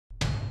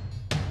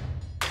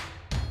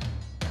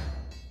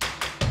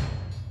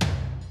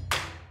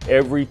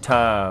Every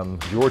time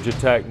Georgia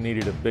Tech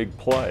needed a big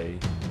play,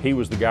 he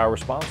was the guy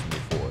responsible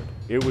for it.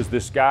 It was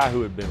this guy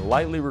who had been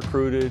lightly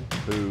recruited,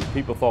 who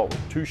people thought was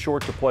too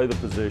short to play the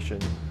position,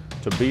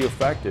 to be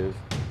effective,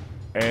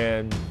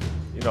 and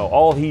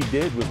all he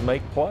did was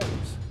make plays.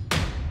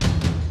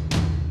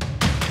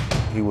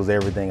 He was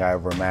everything I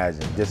ever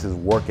imagined. Just his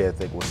work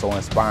ethic was so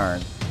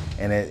inspiring,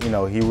 and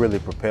he really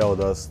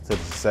propelled us to the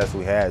success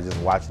we had just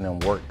watching him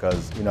work,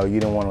 because you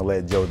didn't want to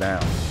let Joe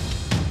down.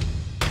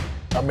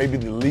 I may be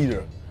the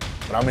leader,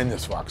 but I'm in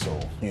this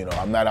foxhole.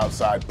 I'm not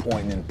outside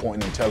pointing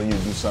and telling you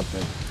to do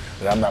something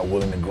that I'm not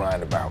willing to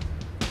grind about.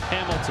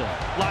 Hamilton,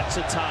 lots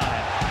of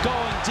time,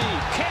 going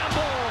deep.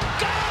 Campbell,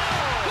 go!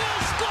 He'll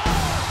score!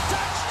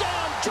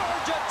 Touchdown,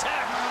 Georgia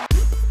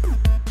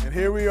Tech! And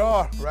here we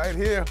are, right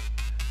here.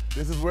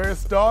 This is where it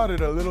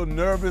started. A little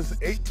nervous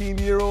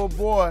 18-year-old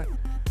boy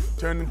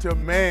turned into a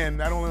man,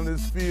 not only on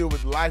this field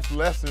with life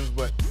lessons,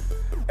 but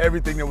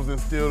everything that was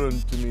instilled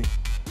into me.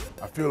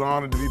 I feel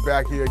honored to be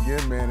back here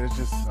again, man. It's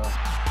just,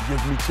 it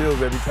gives me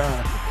chills every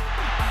time.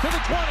 To the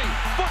 20,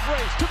 foot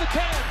race, to the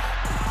 10.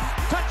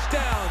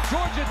 Touchdown,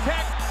 Georgia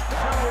Tech.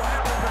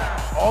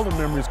 All the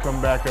memories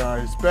come back,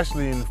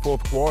 especially in the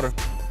fourth quarter,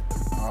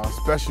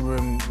 especially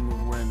when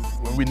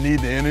we need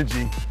the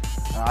energy.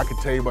 I can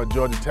tell you about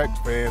Georgia Tech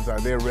fans,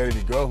 they're ready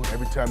to go.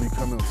 Every time you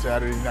come in on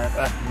Saturday night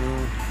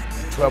afternoon,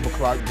 12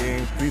 o'clock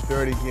game,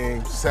 3:30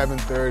 game,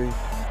 7:30,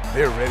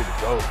 they're ready to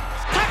go.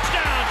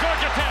 Touchdown,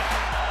 Georgia Tech.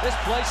 This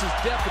place is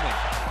deafening.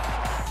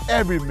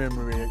 Every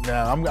memory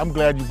now. I'm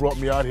glad you brought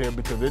me out here,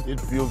 because it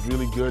feels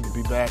really good to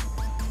be back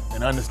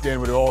and understand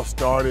where it all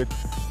started,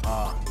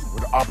 where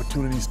the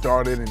opportunity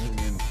started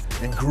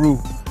and grew.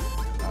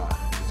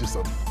 It's just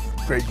a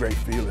great, great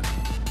feeling.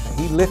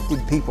 He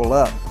lifted people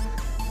up.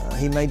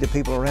 He made the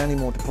people around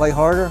him want to play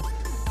harder.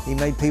 He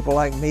made people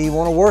like me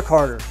want to work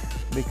harder,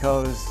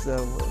 because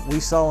we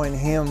saw in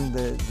him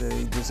the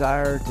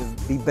desire to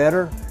be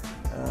better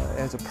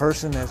as a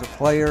person, as a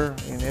player,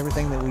 in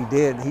everything that we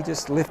did. He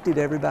just lifted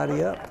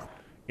everybody up.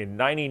 In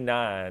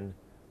 '99,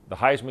 the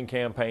Heisman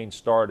campaign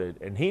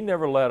started, and he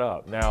never let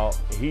up. Now,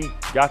 he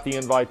got the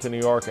invite to New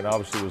York and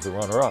obviously was the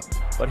runner-up,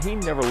 but he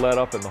never let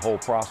up in the whole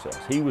process.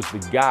 He was the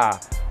guy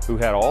who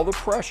had all the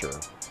pressure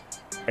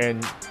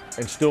and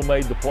still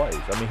made the plays.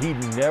 I mean, he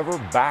never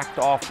backed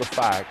off the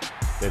fact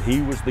that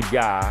he was the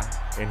guy,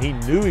 and he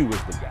knew he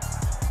was the guy.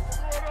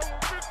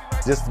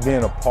 Just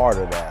being a part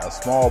of that, a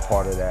small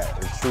part of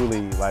that, is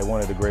truly like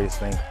one of the greatest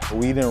things.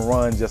 We didn't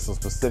run just a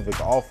specific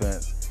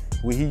offense.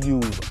 He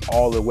used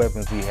all the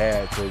weapons he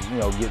had to,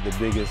 get the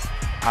biggest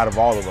out of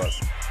all of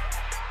us.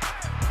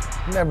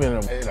 Never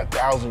in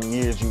 1,000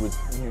 years you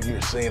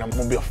were saying, I'm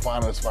going to be a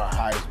finalist for a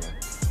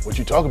Heisman. What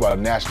you talk about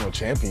are national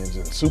champions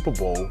and Super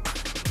Bowl,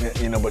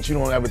 but you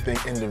don't ever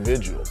think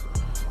individual.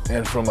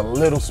 And from a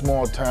little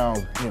small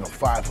town,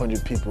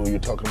 500 people, you're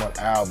talking about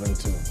Alvin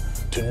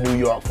to New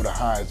York for the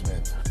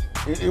Heisman.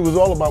 It was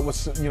all about what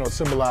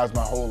symbolized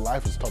my whole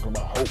life, was talking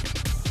about hope.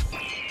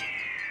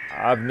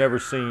 I've never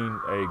seen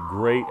a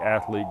great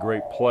athlete,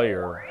 great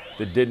player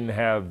that didn't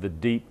have the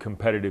deep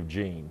competitive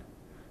gene.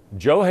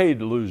 Joe hated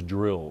to lose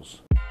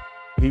drills.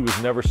 He was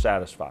never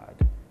satisfied.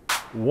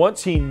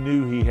 Once he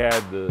knew he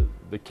had the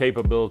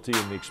capability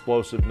and the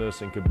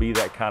explosiveness and could be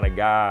that kind of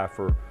guy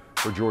for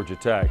Georgia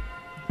Tech,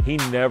 he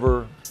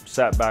never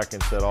sat back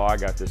and said, oh, I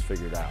got this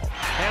figured out.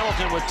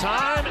 Hamilton with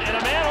time, and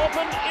a man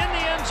open in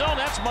the end zone.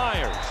 That's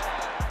Myers.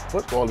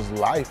 Football is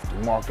life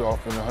marked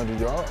off in 100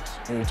 yards.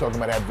 You're talking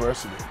about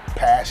adversity,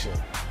 passion,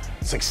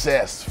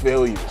 success,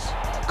 failures,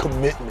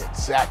 commitment,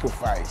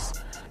 sacrifice.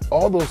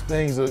 All those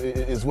things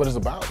is what it's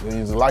about.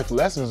 It's life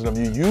lessons, and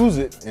if you use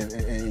it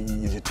and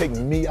you take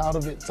me out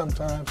of it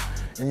sometimes,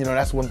 and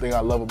that's one thing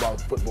I love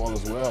about football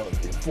as well.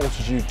 It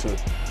forces you to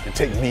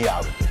take me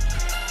out of it.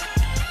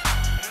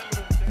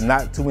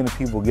 Not too many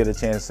people get a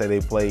chance to say they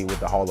played with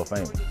the Hall of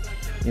Fame.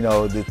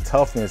 The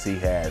toughness he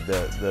had,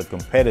 the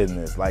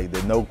competitiveness, like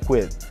the no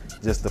quit,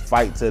 just the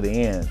fight to the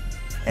end.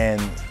 And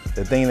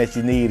the thing that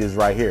you need is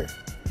right here,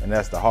 and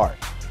that's the heart.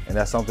 And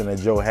that's something that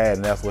Joe had,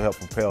 and that's what helped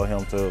propel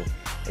him to,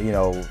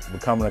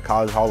 becoming a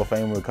college Hall of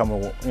Famer,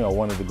 becoming,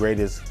 one of the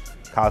greatest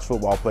college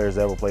football players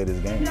that ever played this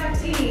game.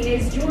 Inductee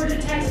is Georgia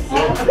Tech's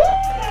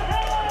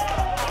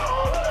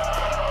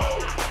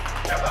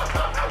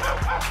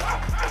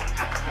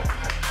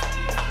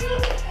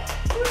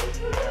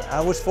I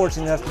was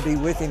fortunate enough to be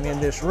with him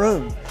in this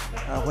room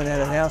when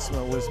that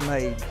announcement was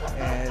made,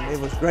 and it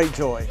was great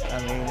joy.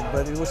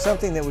 But it was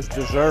something that was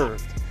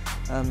deserved.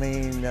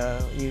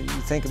 You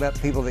think about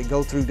people that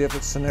go through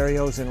different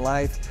scenarios in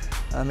life.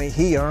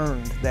 He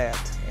earned that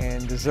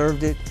and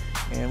deserved it,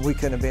 and we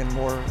couldn't have been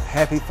more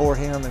happy for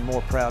him and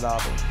more proud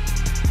of him.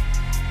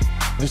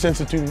 This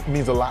institute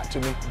means a lot to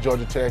me,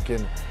 Georgia Tech,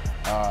 and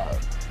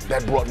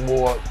that brought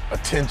more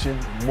attention,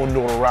 more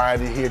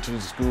notoriety here to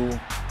the school.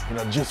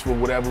 Just for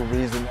whatever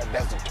reason,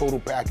 that's a total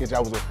package. I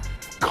was a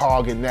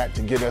cog in that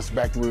to get us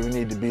back to where we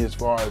need to be as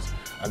far as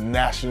a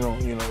national,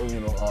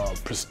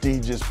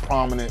 prestigious,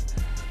 prominent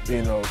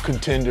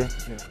contender.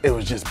 It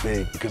was just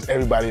big because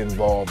everybody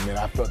involved, man.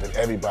 I felt that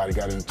everybody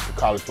got into the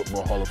College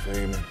Football Hall of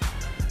Fame,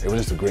 and it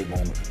was just a great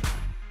moment.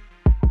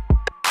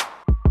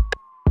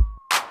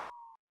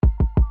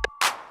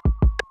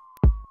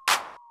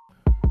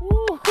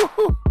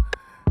 Woo-hoo-hoo.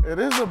 It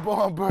is a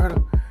barn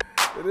burner.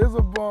 It is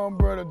a barn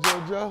burner,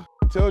 JoJo.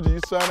 I told you, you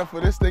sign up for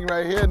this thing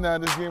right here now,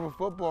 this game of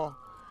football.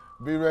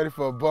 Be ready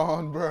for a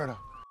barn burner.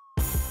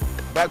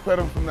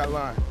 Backpedal from that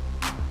line.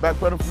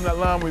 Backpedal from that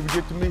line. When you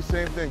get to me,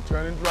 same thing.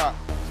 Turn and drop.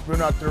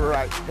 Sprint out to the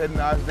right. Head and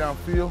eyes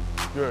downfield.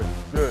 Good,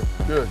 good,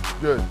 good,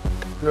 good,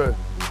 good.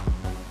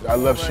 I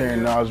love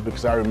sharing knowledge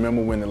because I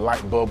remember when the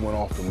light bulb went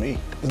off for me.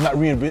 It's not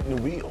reinventing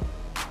the wheel.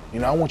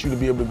 I want you to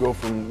be able to go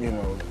from,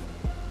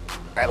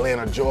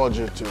 Atlanta,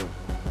 Georgia to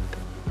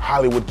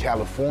Hollywood,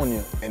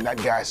 California, and that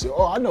guy said,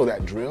 oh, I know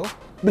that drill.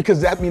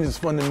 Because that means it's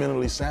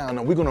fundamentally sound.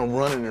 And we're gonna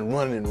run it and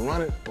run it and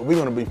run it, but we're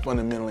gonna be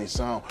fundamentally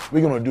sound.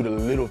 We're gonna do the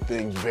little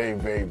things very,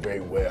 very, very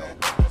well.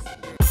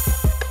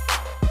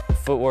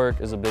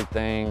 Footwork is a big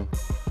thing.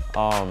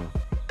 Arm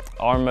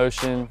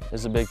motion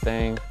is a big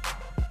thing.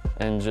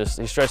 And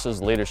he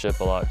stresses leadership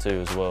a lot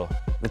too as well.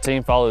 The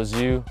team follows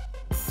you,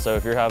 so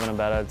if you're having a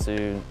bad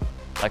attitude,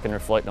 that can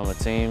reflect on the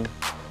team.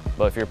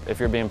 But if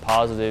you're being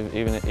positive,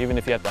 even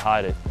if you have to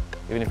hide it,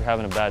 even if you're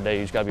having a bad day,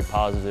 you just gotta be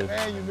positive,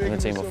 and the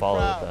team will follow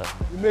with that.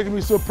 You're making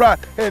me so proud.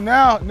 Hey,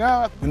 now,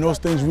 when those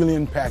things really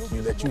impact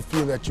you, that you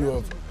feel that you're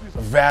of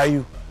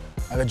value,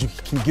 that you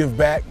can give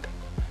back,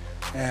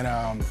 and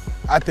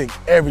I think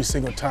every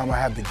single time I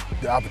have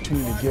the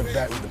opportunity to give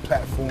back with the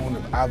platform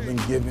that I've been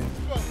given,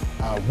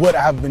 what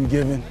I've been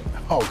given,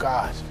 oh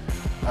gosh,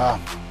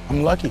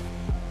 I'm lucky.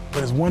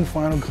 But it's one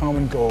final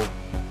common goal: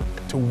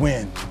 to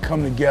win, to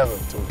come together,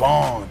 to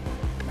bond.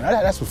 And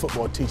that's what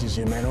football teaches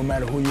you, man. No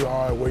matter who you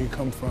are, where you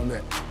come from,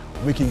 that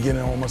we can get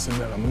in almost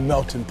in a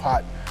melting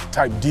pot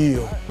type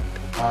deal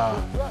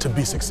to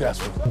be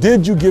successful.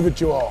 Did you give it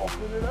your all?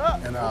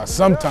 And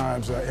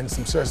sometimes in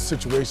some certain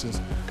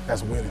situations,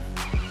 that's winning.